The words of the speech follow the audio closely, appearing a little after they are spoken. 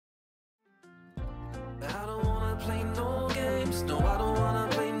No, I don't wanna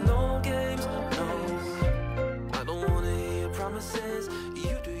play no games. No, I don't wanna hear your promises.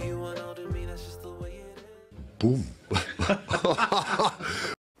 You do you and I'll do me. That's just the way it is. Boom.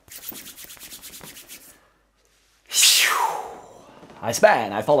 I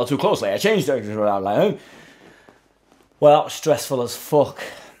span, I follow too closely, I changed directions without lying. Well, stressful as fuck.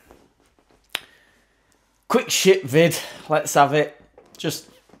 Quick shit vid, let's have it. Just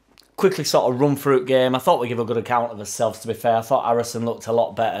quickly sort of run through the game. I thought we'd give a good account of ourselves, to be fair. I thought Harrison looked a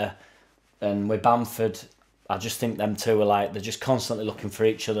lot better. And with Bamford, I just think them two are like, they're just constantly looking for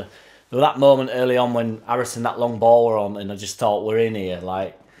each other. There was that moment early on when Harrison, that long ball were on, and I just thought, we're in here.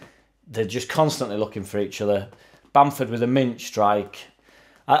 Like, they're just constantly looking for each other. Bamford with a mint strike.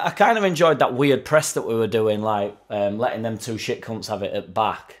 I kind of enjoyed that weird press that we were doing, like letting them two shit cunts have it at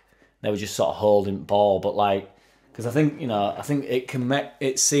back. They were just sort of holding the ball, but like, because I think, you know, I think it can make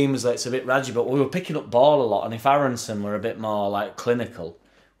it seems like it's a bit raggy, but we were picking up ball a lot, and if Aronson were a bit more like clinical,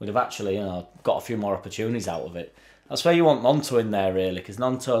 we'd have actually, you know, got a few more opportunities out of it. That's where you want Nonto in there, really, because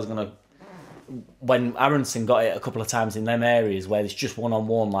Nonto's going to, when Aronson got it a couple of times in them areas where it's just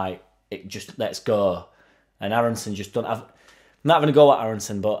one-on-one, like, it just lets go. And Aronson just don't have... I'm not having a go at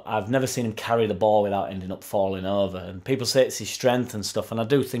Aronson, but I've never seen him carry the ball without ending up falling over. And people say it's his strength and stuff, and I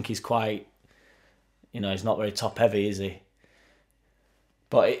do think he's quite... You know, he's not very top-heavy, is he?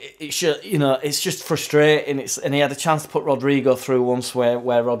 But it should, you know, it's just frustrating. And he had a chance to put Rodrigo through once where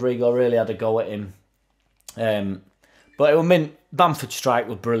Rodrigo really had a go at him. But it meant Bamford's strike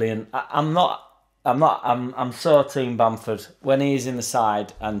was brilliant. I'm so team Bamford. When he's in the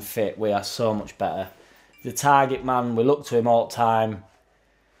side and fit, we are so much better. The target man, we look to him all the time.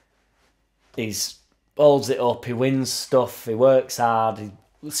 He holds it up, he wins stuff, he works hard, he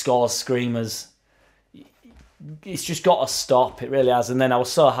scores screamers. It's just got to stop, it really has. And then I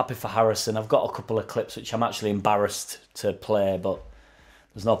was so happy for Harrison. I've got a couple of clips which I'm actually embarrassed to play, but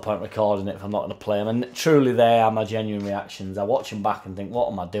there's no point recording it if I'm not going to play them. And truly they are my genuine reactions. I watch them back and think,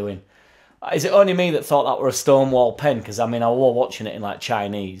 what am I doing? Is it only me that thought that were a Stonewall pen? Because, I mean, I was watching it in, like,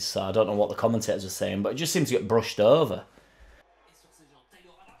 Chinese, so I don't know what the commentators were saying, but it just seems to get brushed over.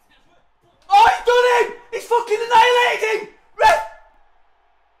 Oh, he's done him! He's fucking annihilated him! Ref!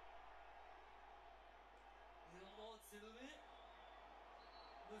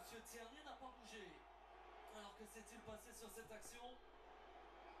 Attention, parce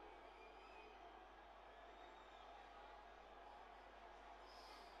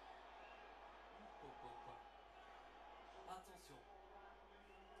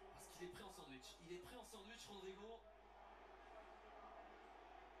qu'il est pris en sandwich. Il est pris en sandwich, Rodrigo.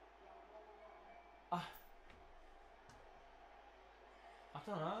 I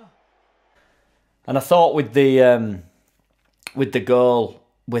don't know. And I thought with the goal,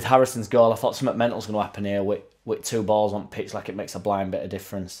 with Harrison's goal, I thought something mental's going to happen here with two balls on pitch, like it makes a blind bit of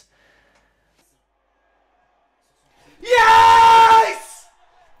difference. Yes!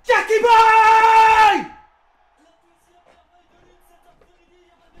 Jackie boy!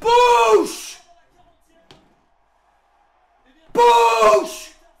 Boosh! Boosh!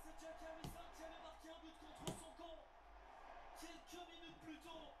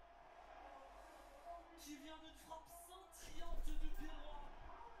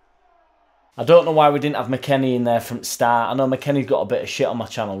 I don't know why we didn't have McKennie in there from the start. I know McKennie's got a bit of shit on my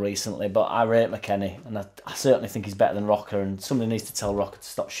channel recently, but I rate McKennie, and I certainly think he's better than Rocker, and somebody needs to tell Rocker to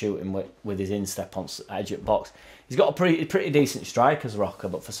stop shooting with his instep on edge at box. He's got a pretty decent strike as Rocker,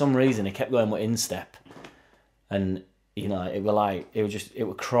 but for some reason he kept going with instep, and you know it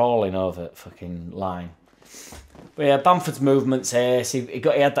were crawling over fucking line. But yeah, Bamford's movement's ace. He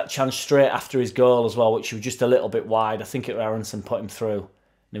had that chance straight after his goal as well, which was just a little bit wide. I think it was Aronson put him through.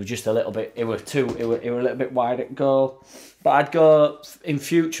 It was just a little bit. It were a little bit wide at goal. But I'd go in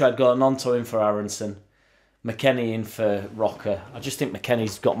future. I'd go Nonto in for Aronson, McKennie in for Rocker. I just think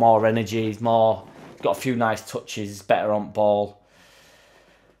McKennie's got more energy. He's got a few nice touches. He's better on ball.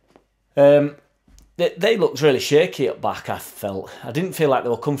 They looked really shaky up back. I felt. I didn't feel like they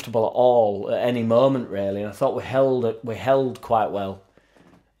were comfortable at all at any moment really. And I thought we held quite well.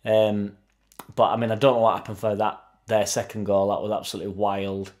 But I mean, I don't know what happened for their second goal. That was absolutely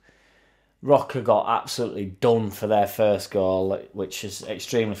wild. Rocker got absolutely done for their first goal, which is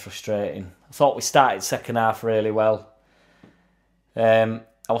extremely frustrating. I thought we started second half really well. I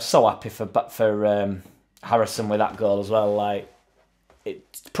was so happy for Harrison with that goal as well. Like,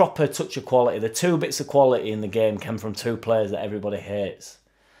 it's proper touch of quality. The two bits of quality in the game came from two players that everybody hates.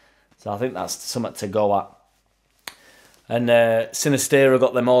 So I think that's something to go at. And Sinistera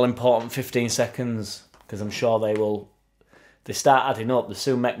got them all important 15 seconds, because I'm sure they start adding up. They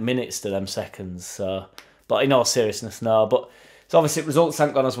soon make minutes to them seconds. So, but in all seriousness, no. But So obviously results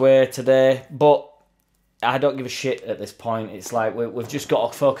haven't gone us way today, but I don't give a shit at this point. It's like we've just got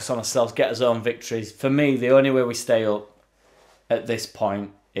to focus on ourselves, get our own victories. For me, the only way we stay up at this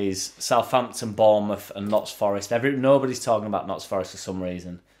point is Southampton, Bournemouth and Notts Forest. Nobody's talking about Notts Forest for some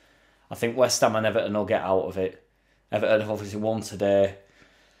reason. I think West Ham and Everton will get out of it. Everton have obviously won today.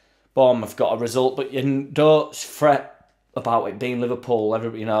 Bournemouth got a result, but you don't fret about it being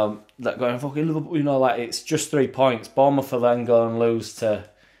Liverpool. You know, like going fucking Liverpool. You know, like it's just 3 points. Bournemouth will then go and lose to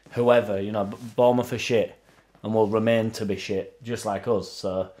whoever. You know, Bournemouth are shit and will remain to be shit, just like us.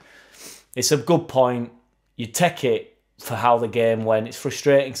 So it's a good point. You take it for how the game went. It's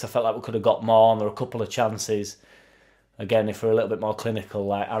frustrating because I felt like we could have got more, and there were a couple of chances. Again, if we're a little bit more clinical,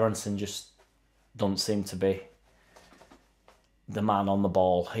 like Aronson just doesn't seem to be the man on the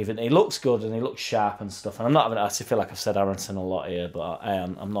ball. Even he looks good and he looks sharp and stuff. And I'm not having. I actually feel like I've said Aronson a lot here, but I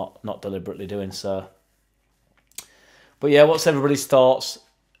am. I'm not deliberately doing so. But yeah, what's everybody's thoughts?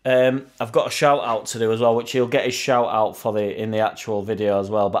 I've got a shout out to do as well, which he'll get his shout out for in the actual video as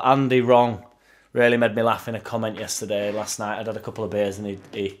well. But Andy Wrong really made me laugh in a comment last night. I'd had a couple of beers and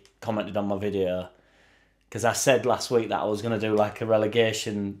he commented on my video. Because I said last week that I was going to do like a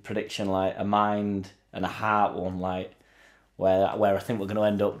relegation prediction, like a mind and a heart one, like where I think we're going to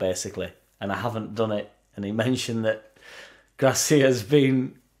end up basically. And I haven't done it. And he mentioned that Gracia's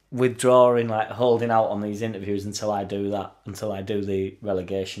been withdrawing, like holding out on these interviews until I do that, until I do the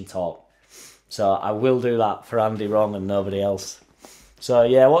relegation talk. So I will do that for Andy Wrong and nobody else. So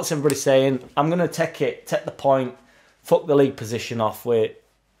yeah, what's everybody saying? I'm going to take the point, fuck the league position off with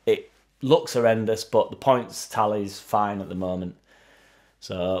it. Looks horrendous, but the points tally's fine at the moment.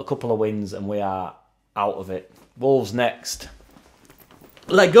 So a couple of wins and we are out of it. Wolves next.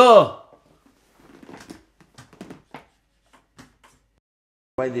 Let go! The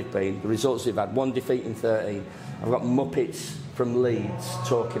way they've been, the results they've had, 1 defeat in 13. I've got Muppets from Leeds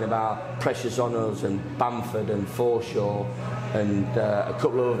talking about pressures on us and Bamford and Forshaw and a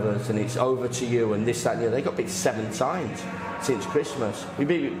couple of others, and it's over to you and this, that and the other. They got beat 7 times since Christmas. We've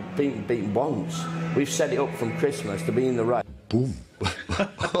been beaten once. We've set it up from Christmas to be in the race. Boom.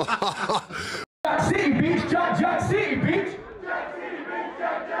 JackCity, bitch. JackCity, bitch.